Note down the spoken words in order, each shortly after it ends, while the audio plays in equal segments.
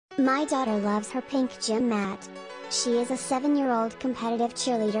My daughter loves her pink gym mat. She is a 7-year-old competitive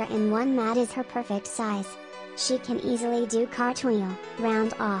cheerleader and one mat is her perfect size. She can easily do cartwheel,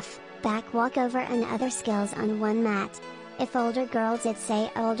 round off, back walkover and other skills on one mat. If older girls, it's say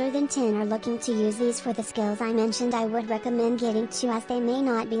older than 10, are looking to use these for the skills I mentioned, I would recommend getting 2 as they may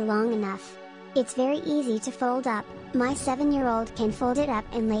not be long enough. It's very easy to fold up. My 7-year-old can fold it up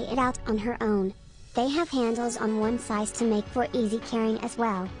and lay it out on her own. They have handles on one side to make for easy carrying as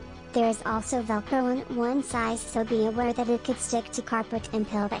well. There is also Velcro on one side, so be aware that it could stick to carpet and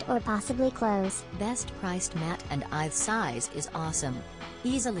pivot or possibly close. Best priced mat and size is awesome.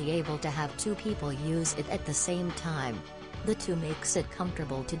 Easily able to have 2 people use it at the same time. The 2 makes it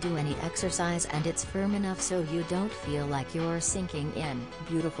comfortable to do any exercise and it's firm enough so you don't feel like you're sinking in.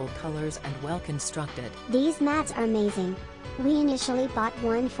 Beautiful colors and well constructed. These mats are amazing. We initially bought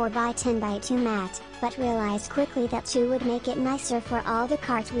one 4x10x2 mat, but realized quickly that 2 would make it nicer for all the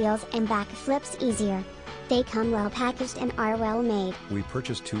cartwheels and back flips easier. They come well packaged and are well made. We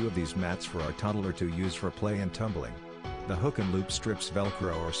purchased 2 of these mats for our toddler to use for play and tumbling. The hook and loop strips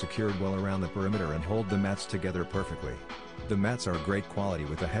Velcro are secured well around the perimeter and hold the mats together perfectly. The mats are great quality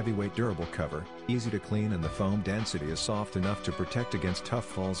with a heavyweight durable cover, easy to clean, and the foam density is soft enough to protect against tough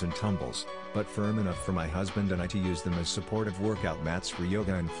falls and tumbles, but firm enough for my husband and I to use them as supportive workout mats for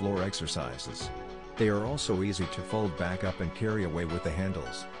yoga and floor exercises. They are also easy to fold back up and carry away with the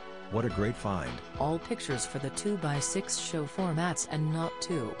handles. What a great find! All pictures for the 2x6 show 4 mats and not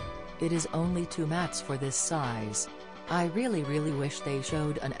 2. It is only 2 mats for this size. I really wish they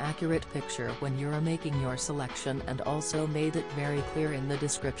showed an accurate picture when you're making your selection and also made it very clear in the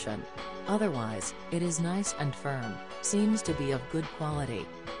description. Otherwise, it is nice and firm, seems to be of good quality.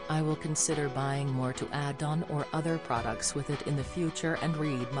 I will consider buying more to add on or other products with it in the future and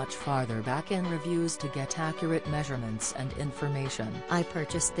read much farther back in reviews to get accurate measurements and information. I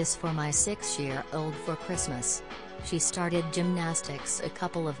purchased this for my 6-year-old for Christmas. She started gymnastics a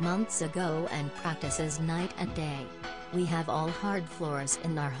couple of months ago and practices night and day. We have all hard floors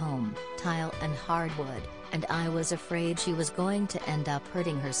in our home, tile and hardwood, and I was afraid she was going to end up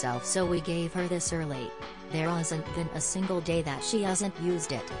hurting herself, so we gave her this early. There hasn't been a single day that she hasn't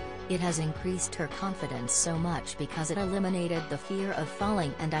used it. It has increased her confidence so much because it eliminated the fear of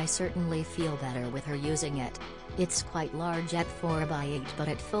falling, and I certainly feel better with her using it. It's quite large at 4x8, but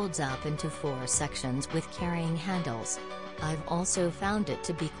it folds up into 4 sections with carrying handles. I've also found it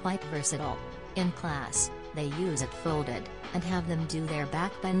to be quite versatile. In class, they use it folded, and have them do their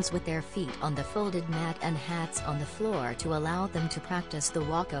back bends with their feet on the folded mat and hats on the floor to allow them to practice the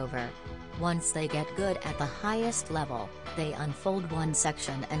walkover. Once they get good at the highest level, they unfold one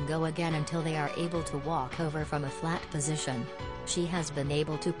section and go again until they are able to walk over from a flat position. She has been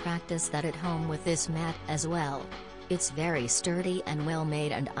able to practice that at home with this mat as well. It's very sturdy and well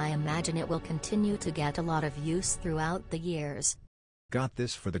made, and I imagine it will continue to get a lot of use throughout the years. Got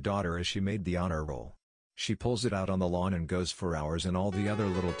this for the daughter as she made the honor roll. She pulls it out on the lawn and goes for hours, and all the other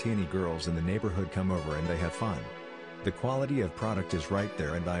little teeny girls in the neighborhood come over and they have fun. The quality of product is right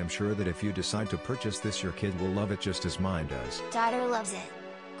there, and I am sure that if you decide to purchase this, your kid will love it just as mine does. Daughter loves it.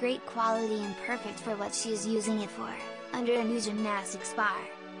 Great quality and perfect for what she is using it for. Under a new gymnastics bar.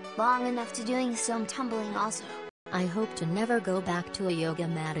 Long enough to doing some tumbling also. I hope to never go back to a yoga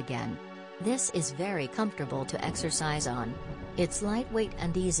mat again. This is very comfortable to exercise on. It's lightweight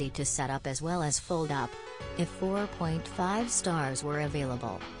and easy to set up as well as fold up. If 4.5 stars were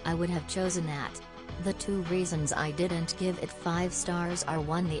available, I would have chosen that. The 2 reasons I didn't give it 5 stars are: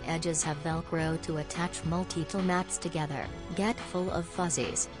 1, the edges have Velcro to attach multi-tool mats together, get full of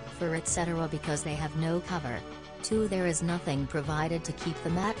fuzzies, fur etc. because they have no cover. 2, there is nothing provided to keep the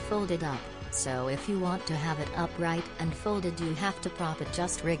mat folded up, so if you want to have it upright and folded you have to prop it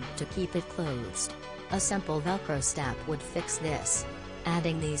just rigged to keep it closed. A simple Velcro strap would fix this.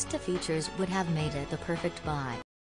 Adding these 2 features would have made it the perfect buy.